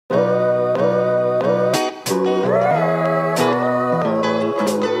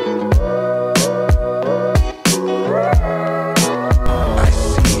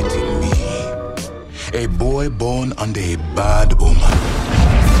born under a bad omen.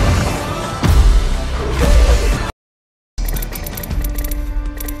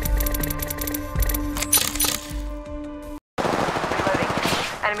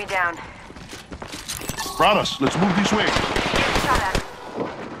 Enemy down. Brothers, let's move this way. Shot at.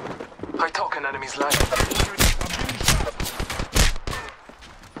 I talk an enemy's line.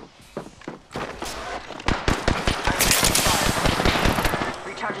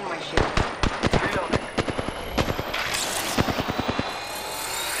 Recharging my shield. Reloading.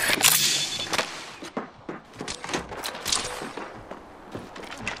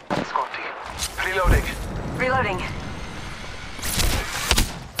 Scotty. Reloading. Reloading.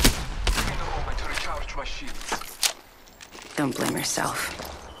 To recharge my shields. Don't blame yourself.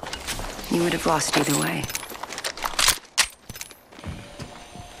 You would have lost either way.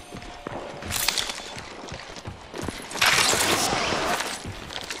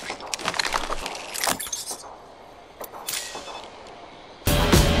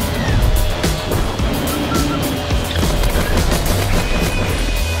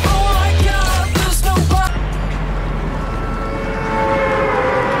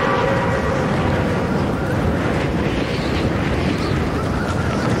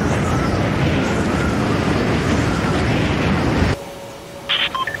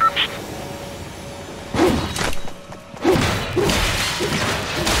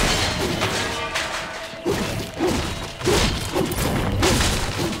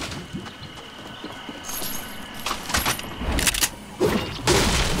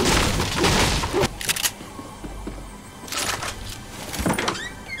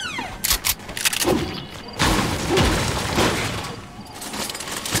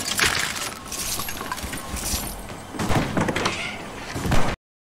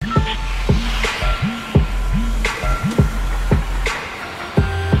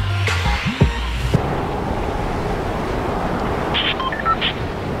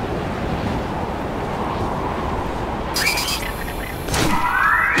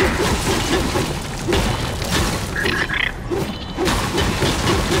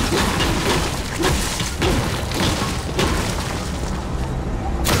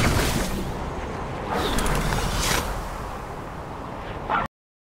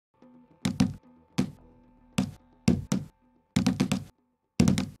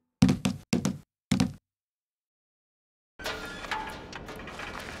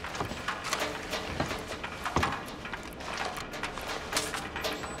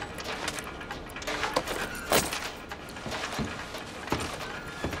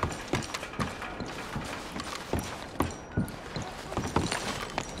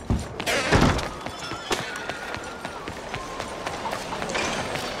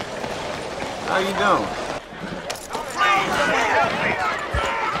 How you doing?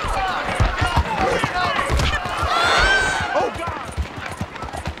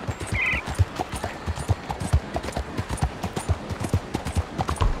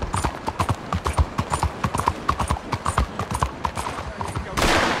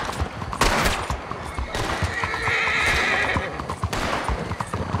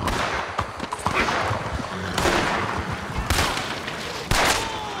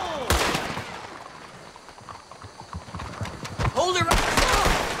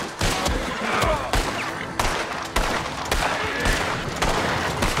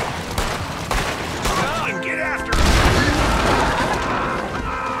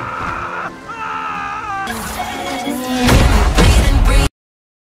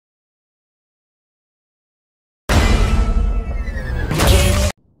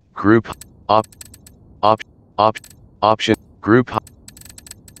 Group option group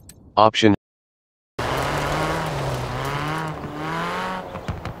option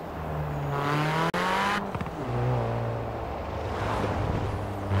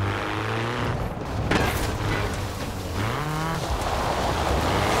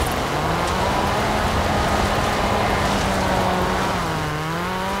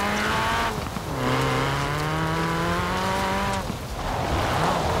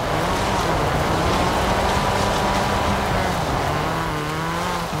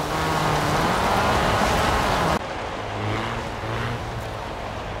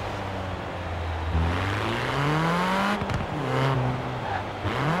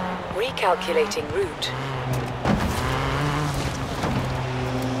Recalculating route.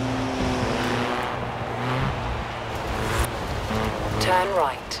 Turn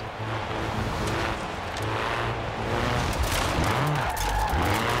right.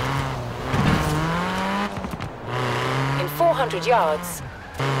 In 400 yards.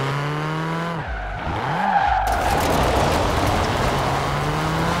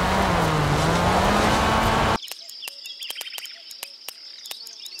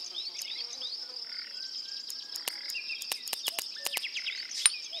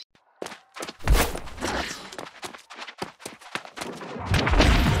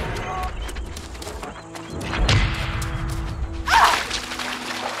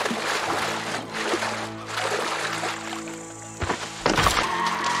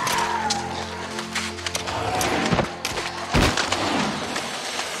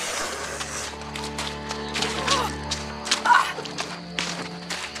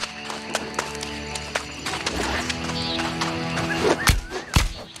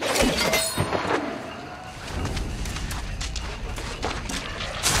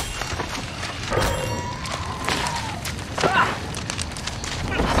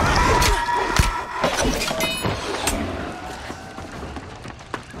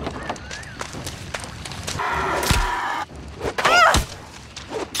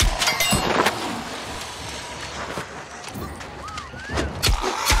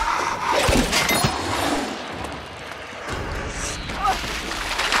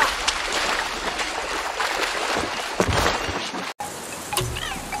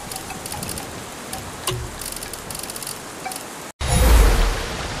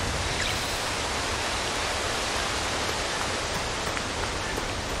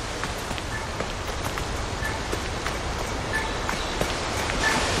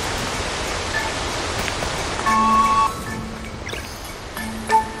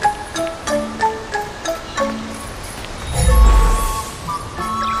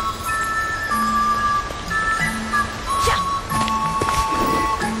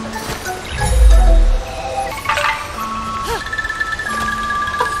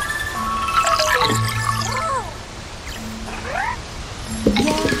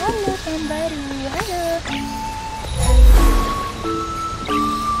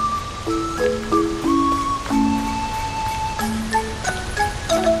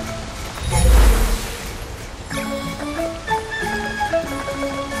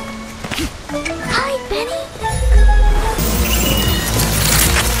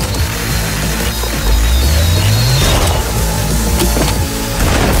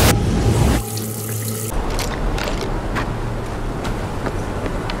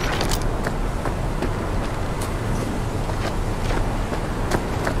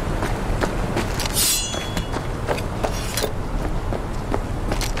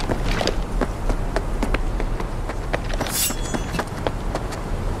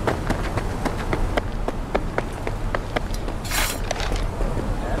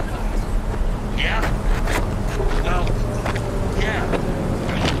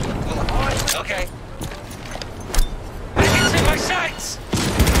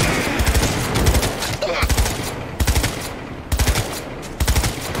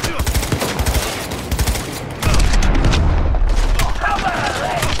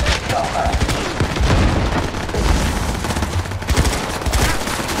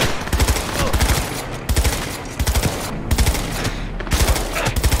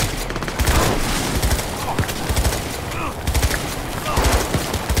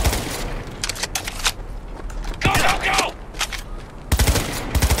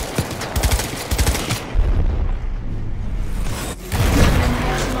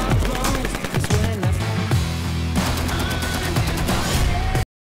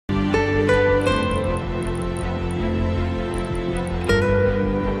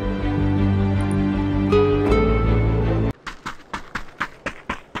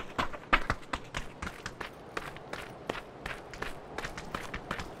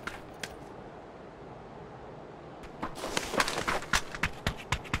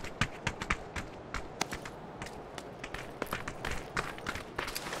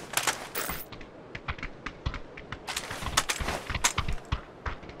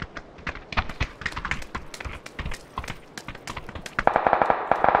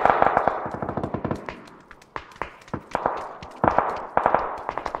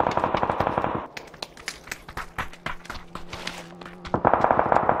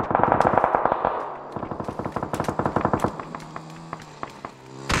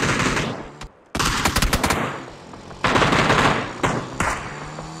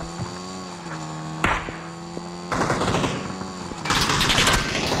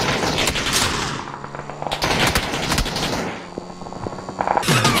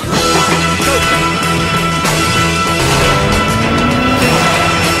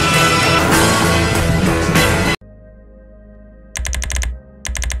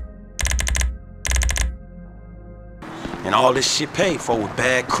 And all this shit paid for with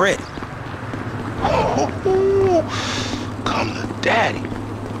bad credit. Oh, come to daddy.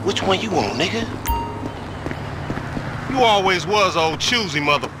 Which one you want, nigga? You always was old choosy,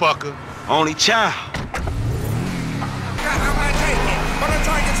 motherfucker. Only child.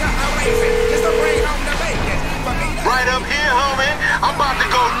 Right up here, homie. I'm about to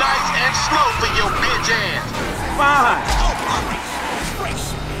go nice and slow for your bitch ass. Fine.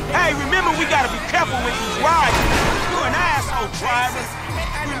 Hey, remember we gotta be careful with these rides. You're an asshole, driver.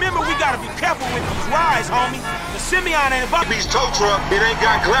 Remember we gotta be careful with these rides, homie. The Simeon ain't about Kaby's tow truck, it ain't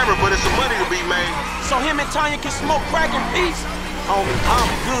got glamour, but it's some money to be made. so him and Tanya can smoke crack in peace. Homie, I'm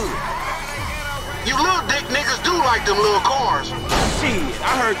good. You little dick niggas do like them little cars. Shit,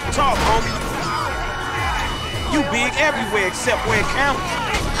 I heard you talk, homie. You big everywhere except where it counts.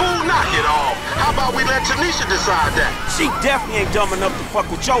 Fool, knock it off. How about we let Tanisha decide that? She definitely ain't dumb enough to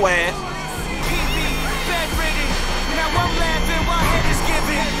fuck with your ass.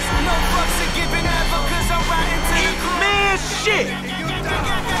 Man, shit!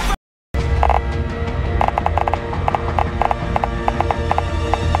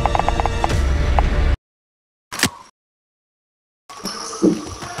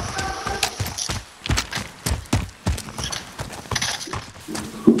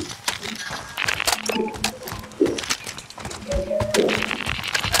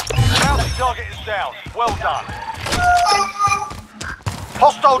 Target is down. Well done.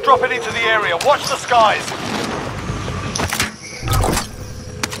 Hostile dropping into the area. Watch the skies.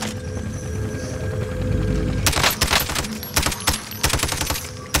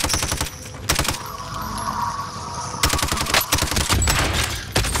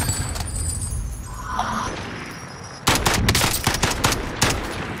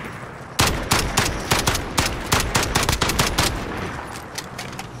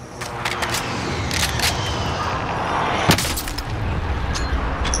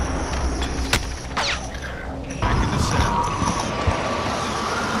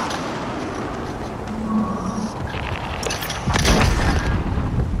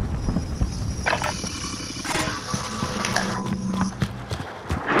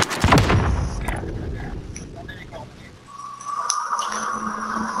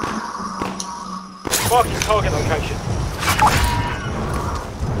 Marking target location.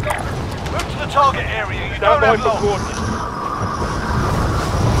 Move to the target area. You don't have long.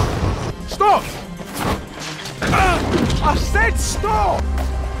 Stop! I said stop!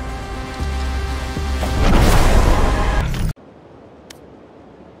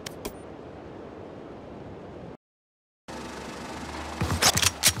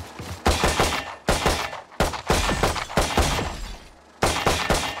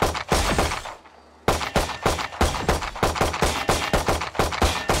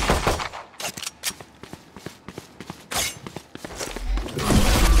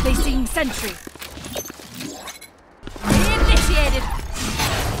 Placing sentry. Initiated.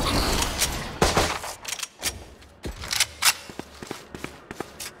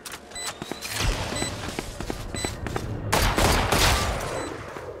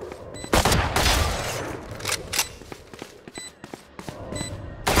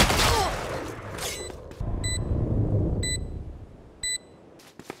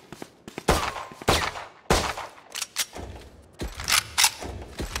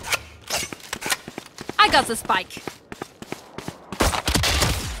 I got the spike.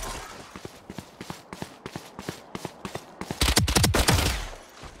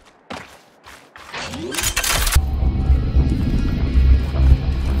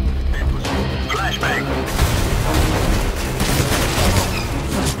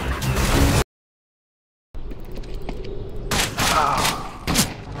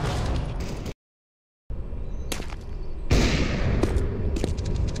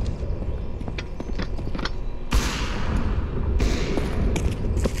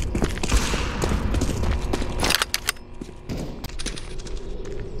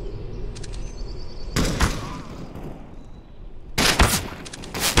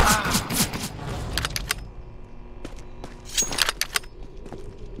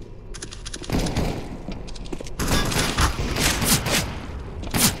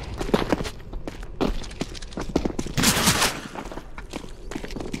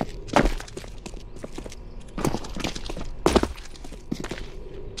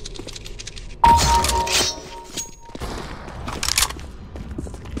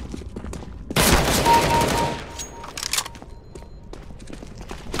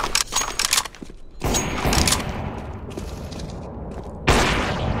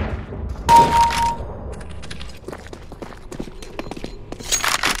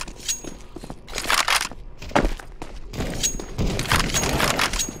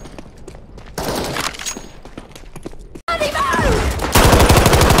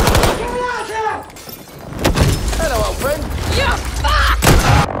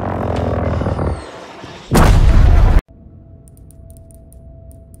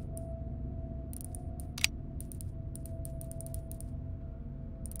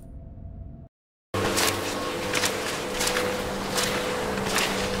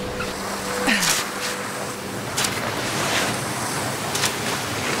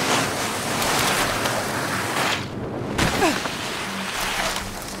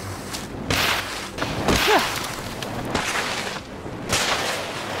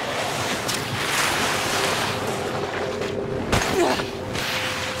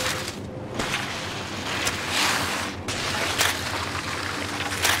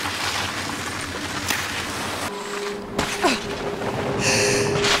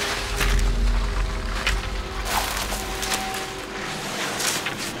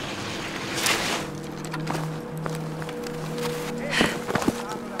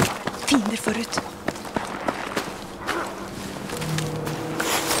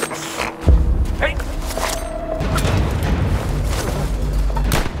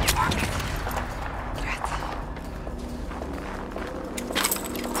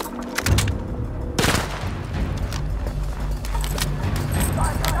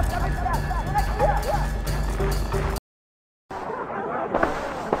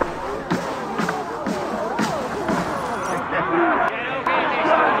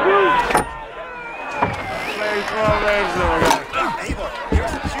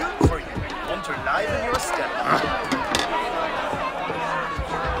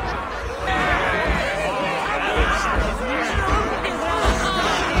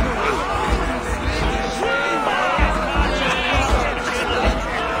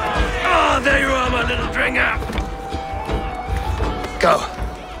 there you are, my little dringer. Go.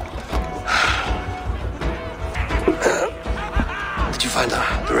 Did you find the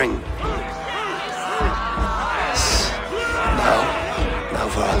ring? Yes. Now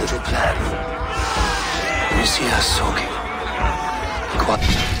for our little plan. You see us soaking.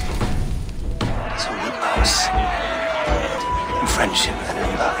 It's all about us. In friendship and in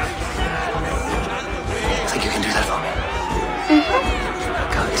love. Think you can do that for me?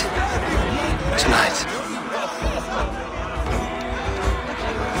 Good. Tonight,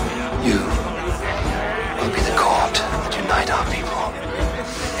 you will be the cord that unite our people.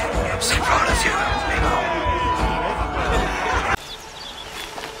 I'm so proud of you, Mabel.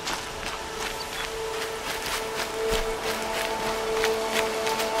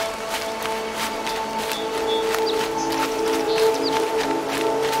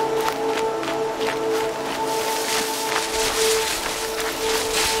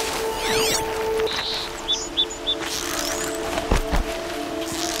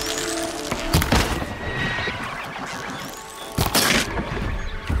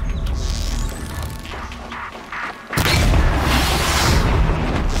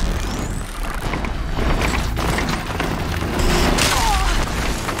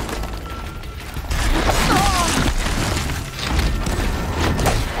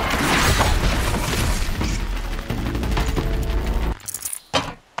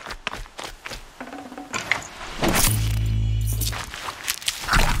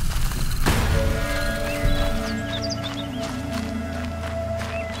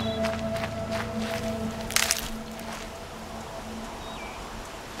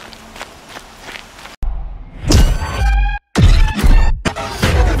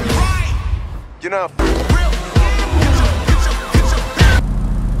 You know.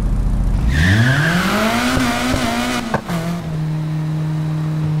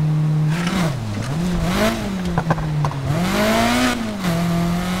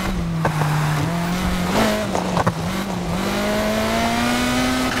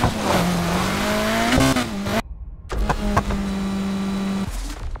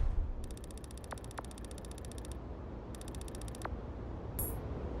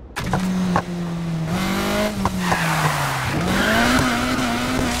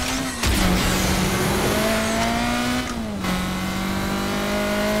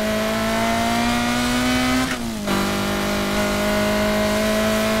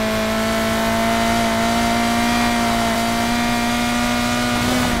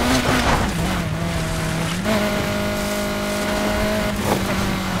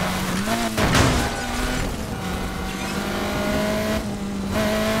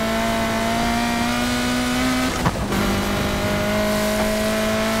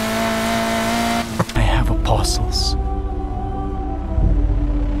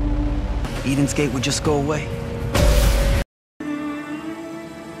 Eden's Gate would just go away.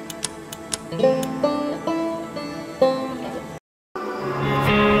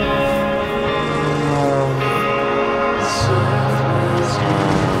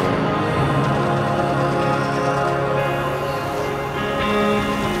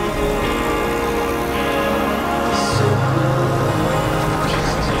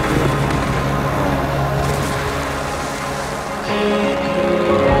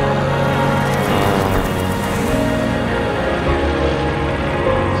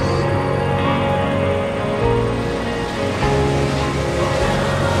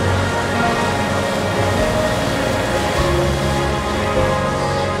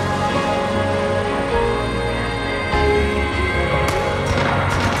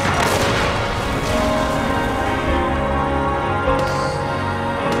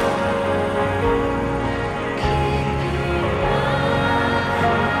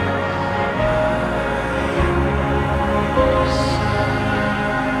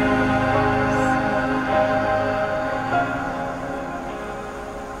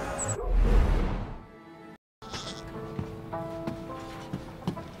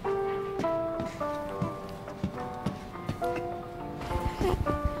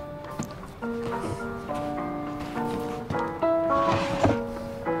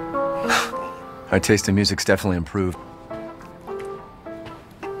 Our taste in music's definitely improved.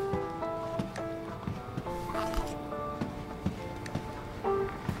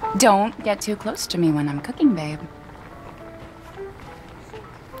 Don't get too close to me when I'm cooking, babe.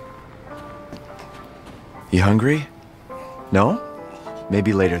 You hungry? No?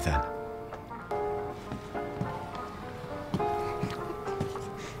 Maybe later then.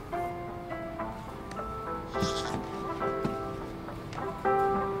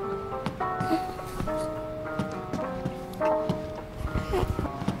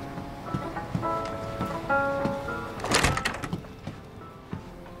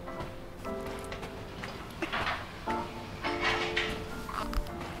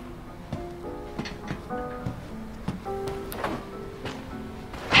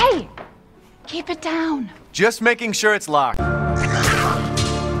 Keep it down. Just making sure it's locked.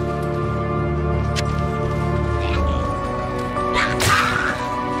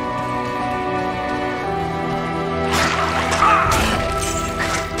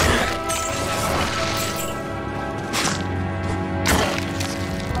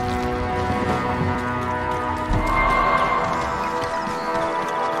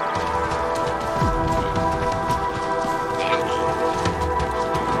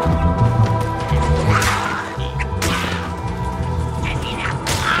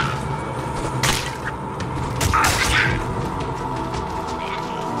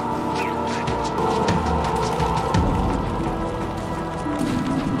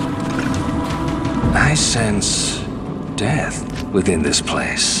 I sense death within this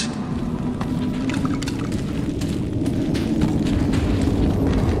place.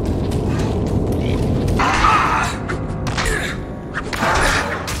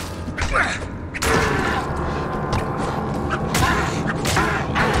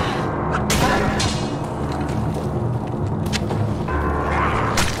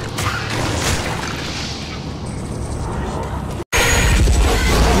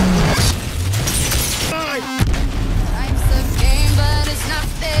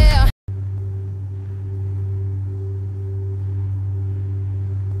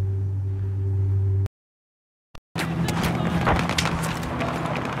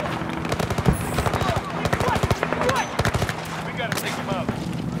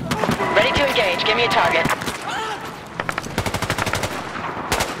 Ready to engage. Give me a target.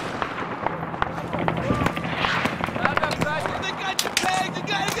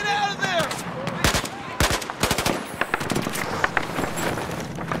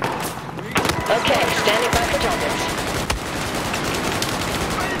 Okay, standing by for targets.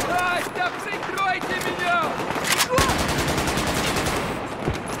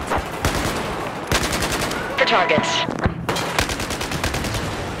 For targets.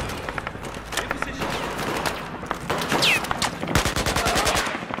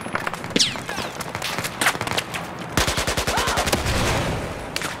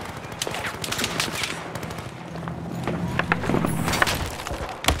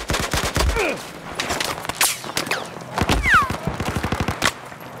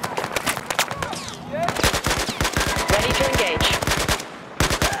 Ready to engage.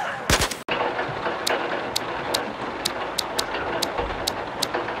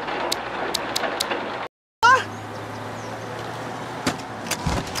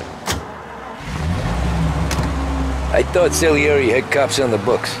 I thought Salieri had cops on the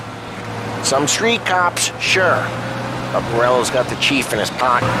books. Some street cops, sure. But Morello's got the chief in his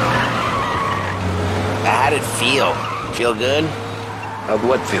pocket. How'd it feel? Feel good? How'd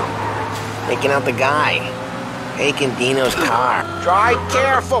what feel? Taking out the guy. Taking Dino's car. Drive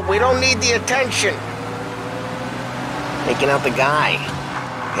careful, we don't need the attention. Taking out the guy.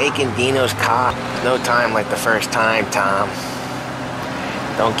 Taking Dino's car. No time like the first time, Tom.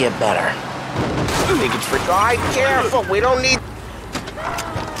 Don't get better. Think it's for drive careful, we don't need...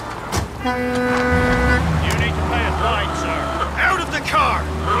 You need to pay a fine, sir. Out of the car!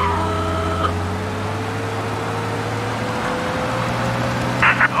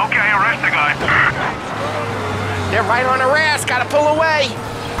 Okay, arrest the guy. They're right on our ass, gotta pull away.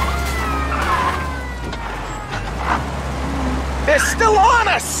 They're still on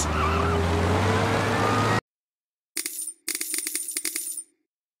us!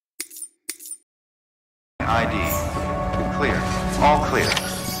 ID. Clear. All clear.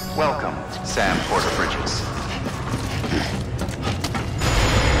 Welcome, Sam Porter Bridges.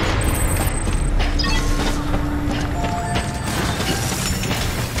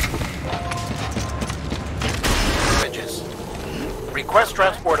 Bridges. Request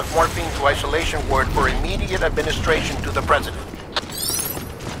transport of morphine to isolation ward for immediate administration to the president.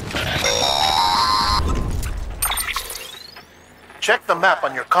 Check the map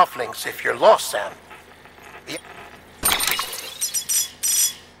on your cufflinks if you're lost, Sam.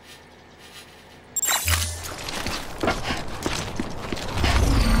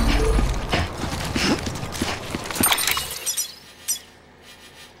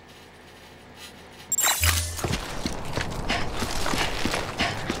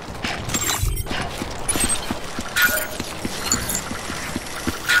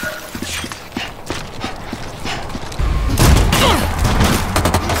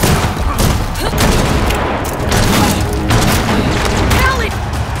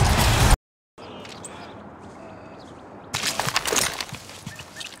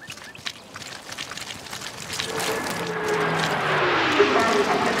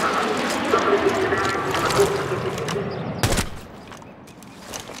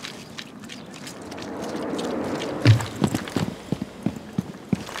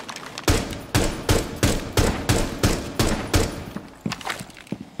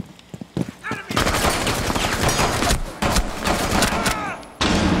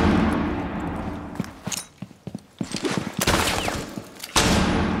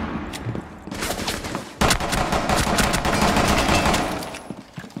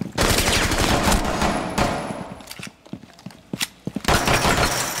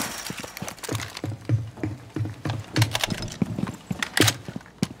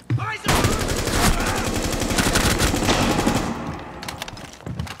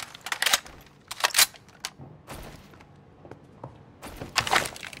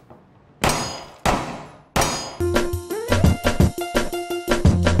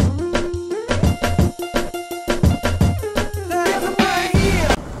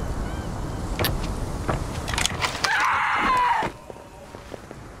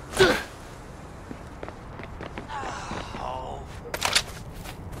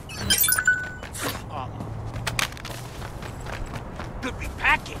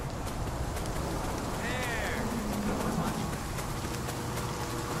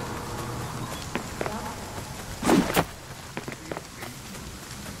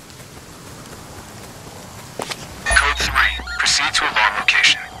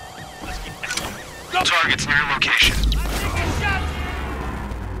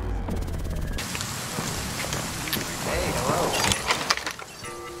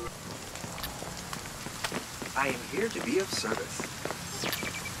 here to be of service.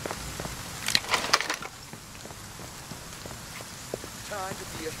 Time to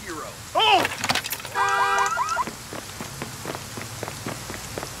be a hero. Oh!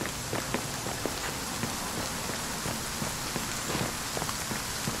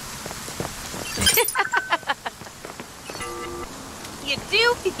 You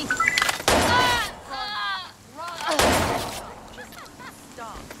do?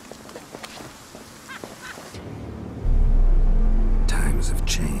 Times have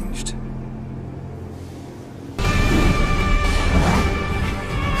changed.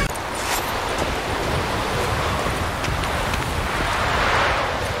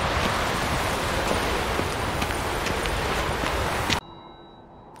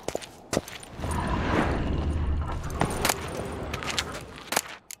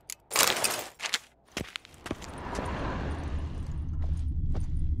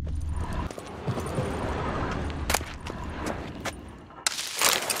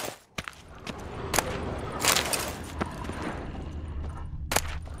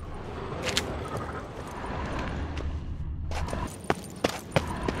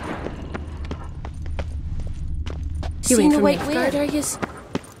 Seen the white guard, are you? Sure.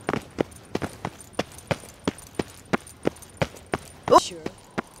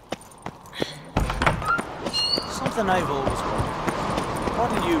 Something I've always wondered. What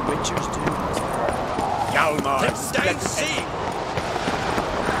do you witchers do? Yalmar, stay safe.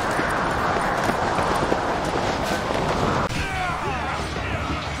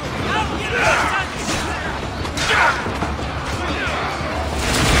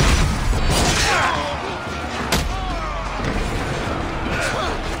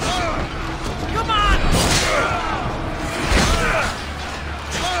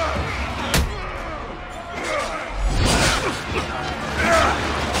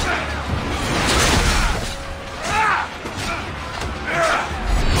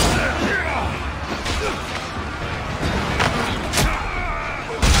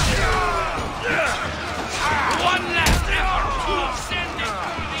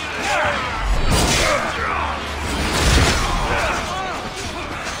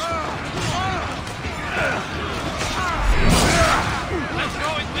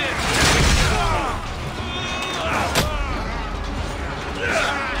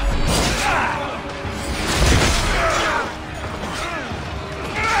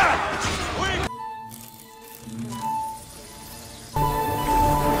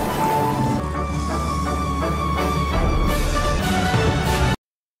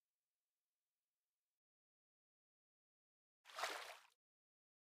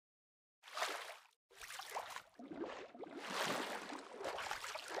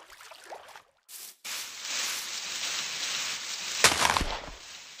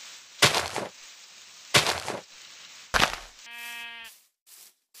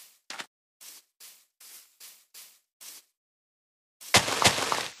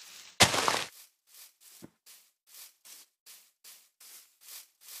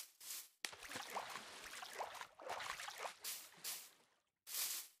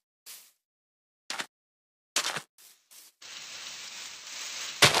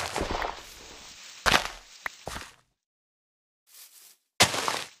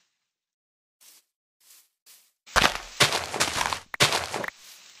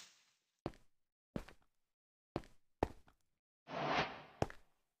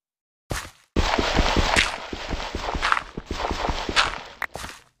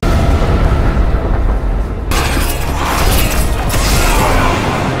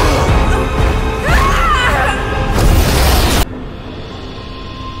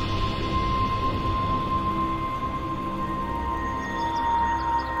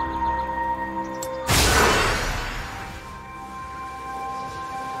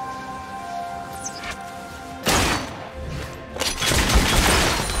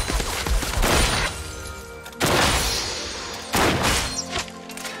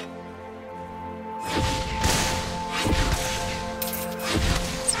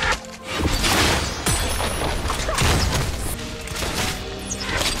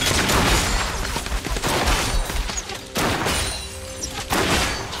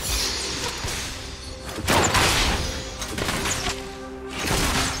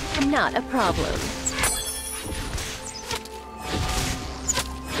 Not a problem.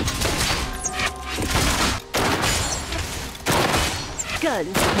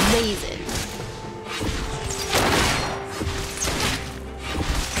 Guns blazing.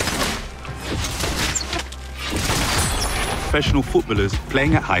 Professional footballers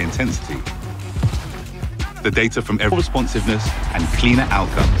playing at high intensity. The data from every responsiveness and cleaner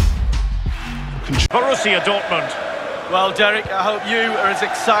outcomes. Borussia Dortmund. Well, Derek, I hope you are as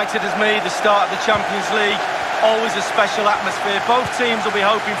excited as me. The start of the Champions League, always a special atmosphere. Both teams will be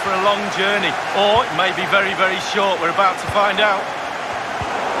hoping for a long journey, or it may be very, very short. We're about to find out.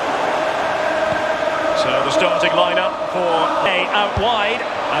 So the starting lineup for A out wide,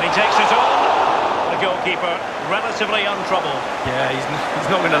 and he takes it on. The goalkeeper relatively untroubled. Yeah,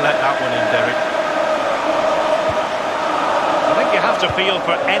 he's not going to let that one in, Derek. I think you have to feel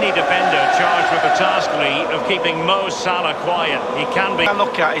for any defender charged with the task, Lee, of keeping Mo Salah quiet. He can be. What I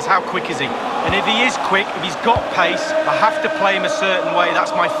look at is how quick is he? And if he is quick, if he's got pace, I have to play him a certain way.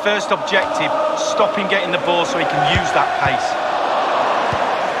 That's my first objective. Stop him getting the ball so he can use that pace.